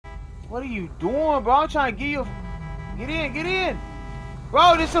What are you doing, bro? I'm trying to get you. Get in, get in.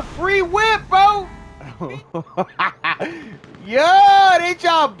 Bro, this a free whip, bro. Yo, they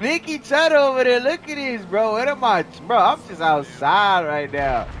trying to blick each other over there. Look at this, bro. What am I? Bro, I'm just outside right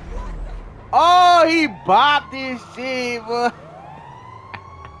now. Oh, he bopped this shit, bro.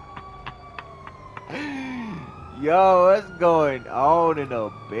 Yo, what's going on in the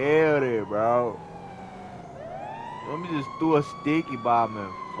building, bro? Let me just throw a sticky bomb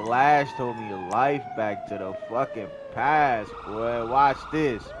and Flash told me life back to the fucking past, boy. Watch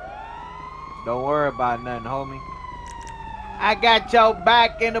this. Don't worry about nothing, homie. I got your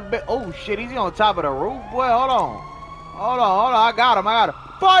back in the bit. Oh shit, he's on top of the roof, boy. Hold on. Hold on, hold on. I got him.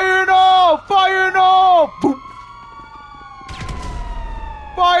 Fire no! Fire no! Boop.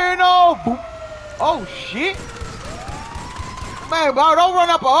 Fire no! Boop. Oh shit. Man, bro, don't run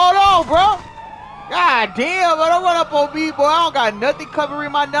up. Hold on, bro. God damn, bro, don't run up on me, boy. I don't got nothing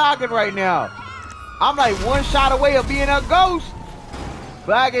covering my noggin right now. I'm like one shot away of being a ghost.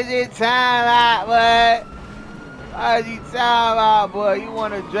 Fuck is your time out, boy? Fuck is your time out, boy? You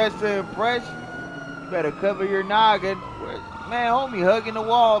want to dress to impress? You better cover your noggin. Man, homie hugging the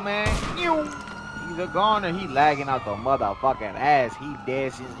wall, man. He's a goner. He lagging out the motherfucking ass. He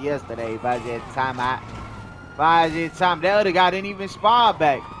dead since yesterday. Fuck is your time out? Fuck is your time? That other guy didn't even spawn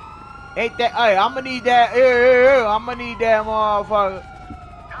back. Ain't that? Hey, I'm gonna need that. I'm gonna need that motherfucker.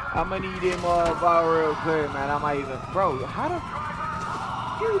 I'm gonna need that motherfucker real quick, man. I might even, bro. How the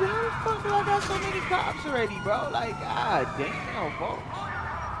fuck do I got so many cops already, bro? Like, god damn, folks.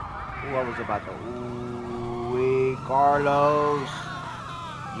 Ooh, I was about to. Ooh, Carlos.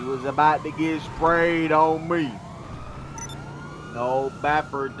 You was about to get sprayed on me. No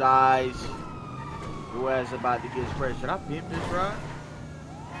bapper dies. Your ass about to get sprayed. Should I pimp this ride?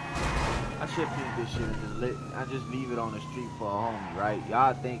 I should pimp this shit and just leave it on the street for a homie, right?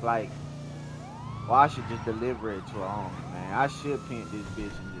 Y'all think like, well, I should just deliver it to a homie, man. I should pimp this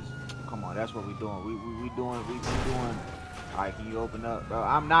bitch and just, come on, that's what we doing. We doing. All right, can you open up, bro?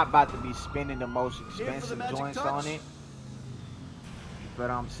 I'm not about to be spending the most expensive joints on it. You know what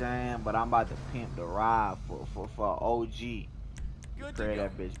I'm saying? But I'm about to pimp the ride for OG. Create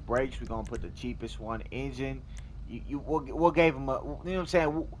that bitch. Brakes, we're gonna put the cheapest one. Engine, we'll give him a, you know what I'm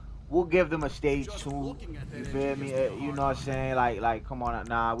saying? We'll give them a stage 2. You feel me? You know what I'm saying? Like, come on,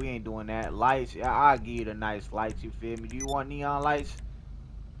 nah, we ain't doing that. Lights, I'll give you the nice lights. You feel me? Do you want neon lights?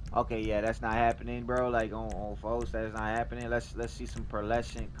 Okay, yeah, that's not happening, bro. Like on folks, that's not happening. Let's see some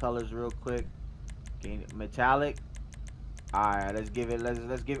pearlescent colors real quick. Okay, metallic. All right, let's give it.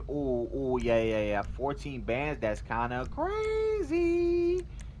 Let's give. Ooh, yeah. 14 bands. That's kind of crazy.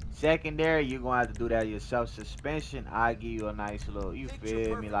 Secondary, you're gonna have to do that yourself. Suspension, I give you a nice little, you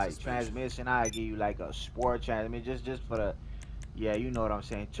feel me, like transmission, I give you like a sport transmission, just for the, yeah, you know what I'm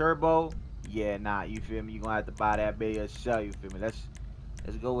saying. Turbo, yeah, nah, you feel me, you're gonna have to buy that bit yourself, you feel me. Let's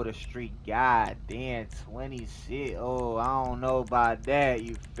go with a street. God damn, 26. Oh, I don't know about that,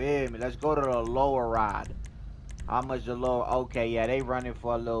 you feel me. Let's go to the lower rod. How much the lower? Okay, yeah, they running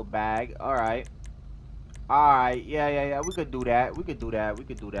for a little bag. All right. Alright, yeah, we could do that. We could do that.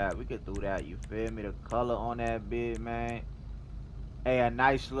 You feel me? The color on that bit, man. Hey, a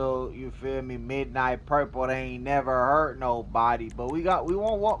nice little, you feel me, midnight purple. They ain't never hurt nobody. But we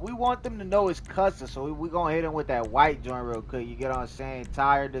want them to know it's custom. So we gonna hit them with that white joint real quick. You get what I'm saying?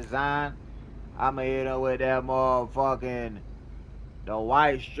 Tire design. I'ma hit them with that motherfucking, the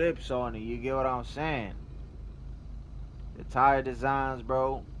white strips on it. You get what I'm saying? The tire designs,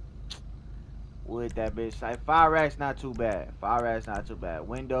 bro. With that bitch, like 5 racks not too bad. 5 racks not too bad.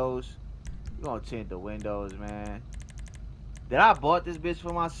 Windows, you gonna tint the windows, man. Did I bought this bitch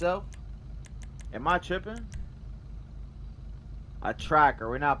for myself? Am I tripping? A tracker.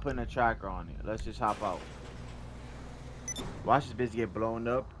 We're not putting a tracker on it. Let's just hop out. Watch this bitch get blown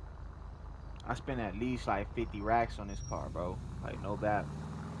up. I spent at least like 50 racks on this car, bro. Like no bad.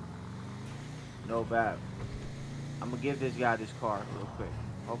 No bad. I'm gonna give this guy this car real quick.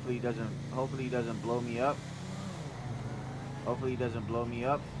 Hopefully he doesn't blow me up. Hopefully he doesn't blow me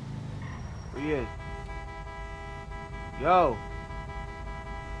up. Where he is? Yo.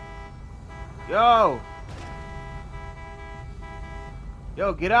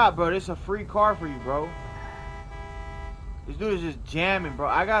 Yo, get out, bro. This is a free car for you, bro. This dude is just jamming, bro.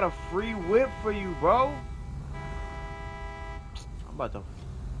 I got a free whip for you, bro. I'm about to,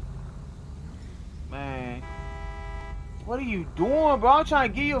 man. What are you doing, bro? I'm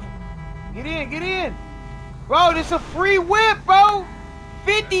trying to get you. Get in. Bro, this is a free whip, bro.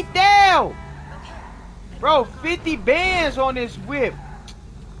 50 down. Bro, 50 bands on this whip.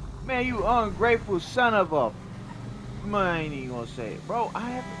 Man, you ungrateful son of a. Man, I ain't even gonna say it. Bro,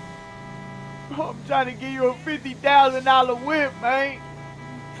 Bro, I'm trying to give you a $50,000 whip, man.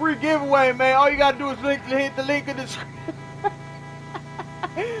 Free giveaway, man. All you gotta do is hit the link in the description.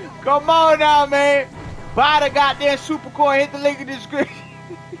 Come on now, man. Buy the goddamn Supercoin. Hit the link in the description.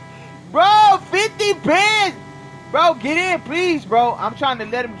 Bro, 50 pins. Bro, get in, please, bro. I'm trying to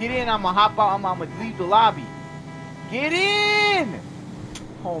let him get in. I'm gonna hop out. I'm gonna leave the lobby. Get in.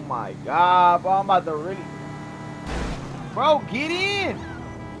 Oh my God, bro. I'm about to really. Bro, get in.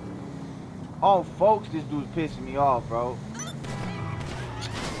 Oh, folks, this dude's pissing me off, bro.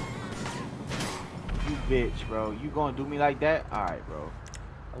 You bitch, bro. You gonna do me like that? Alright, bro.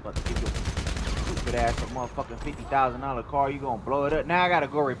 I was about to give you a stupid ass a motherfucking $50,000 car. You gonna blow it up? Now I gotta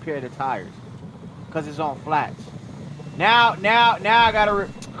go repair the tires. Cause it's on flats. Now I gotta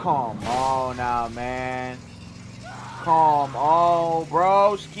come on now, man. Come on,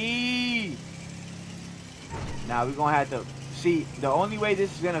 bro. Ski. Now we gonna have to see the only way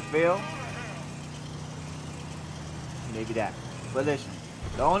this is gonna fail. Maybe that. But listen,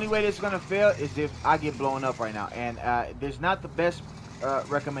 the only way this is gonna fail is if I get blown up right now. And there's not the best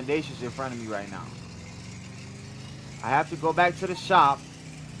recommendations in front of me right now. I have to go back to the shop.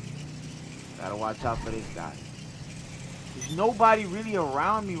 Gotta watch out for this guy. There's nobody really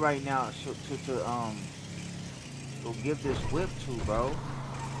around me right now to go give this whip to, bro.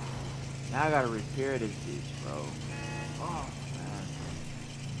 Now I gotta repair this bitch, bro. Oh man,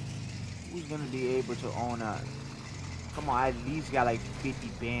 who's gonna be able to own a? Come on, I at least got like 50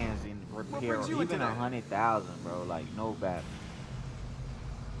 bands in repair, or even 100,000, bro. Like no bad.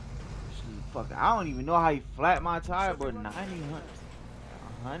 Fuck, I don't even know how you flat my tire, but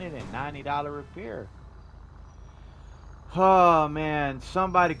 $190 repair. Oh man,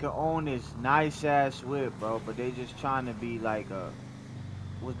 somebody could own this nice ass whip, bro, but they just trying to be like a.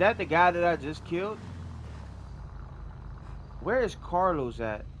 Was that the guy that I just killed? Where is Carlos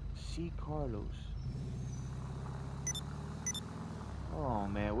at? See Carlos. Oh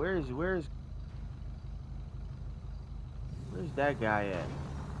man, where's that guy at?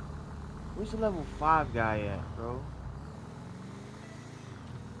 Where's the level 5 guy at, bro?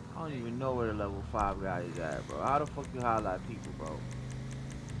 I don't even know where the level 5 guy is at, bro. How the fuck you highlight people, bro?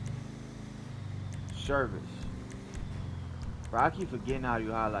 Service. Bro, I keep forgetting how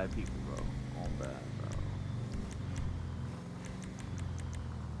you highlight people, bro. On bad, bro.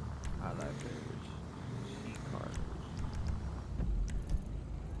 Highlight favorites. See Carlos.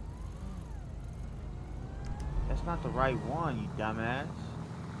 That's not the right one, you dumbass.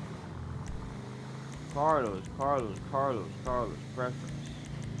 Carlos, preference.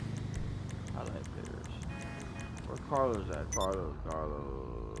 Highlight favorites. Where Carlos at? Carlos.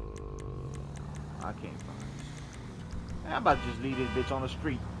 I can't find this. I'm about to just leave this bitch on the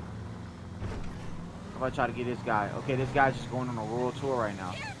street. I'm about to try to get this guy. Okay, this guy's just going on a world tour right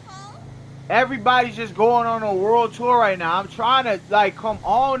now. Everybody's just going on a world tour right now. I'm trying to, like, come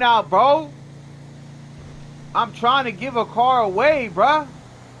on now, bro. I'm trying to give a car away, bruh.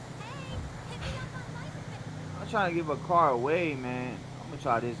 I'm trying to give a car away, man. I'm gonna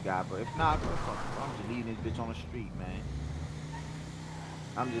try this guy, but if not, bro, I'm just leaving this bitch on the street, man.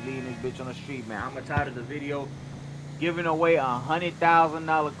 I'm just leaving this bitch on the street, man. I'm tired of the video giving away a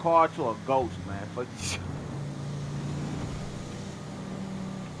 $100,000 car to a ghost, man. Fuck this.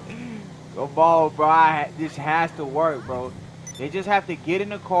 Go ball, bro. This has to work, bro. They just have to get in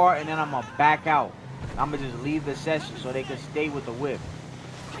the car, and then I'm gonna back out. I'm gonna just leave the session so they can stay with the whip.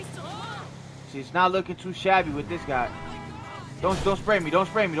 See, it's not looking too shabby with this guy. Don't spray me. Don't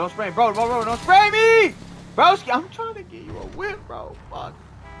spray me. Don't spray me. Bro, don't spray me! Broski, I'm trying to get you a whip, bro. Fuck.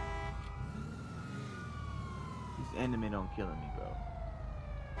 These enemy don't killing me, bro.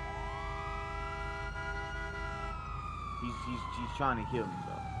 He's trying to kill me,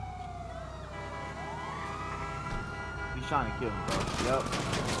 bro. He's trying to kill me, bro. Yep.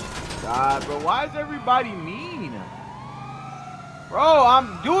 God, bro, why is everybody mean? Bro,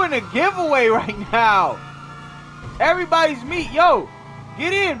 I'm doing a giveaway right now. Everybody's meat. Yo,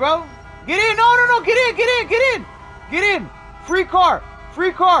 get in, bro. Get in. No. Get in. Free car.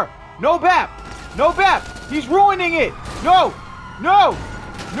 No BAP. He's ruining it. No. Man,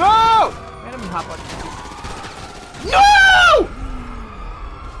 let me hop on. No!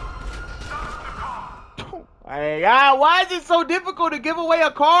 Hey, why is it so difficult to give away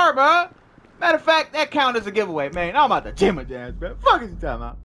a car, bro? Matter of fact, that counts as a giveaway, man. I'm about to jam a dance, bro. Fuck is you talking about?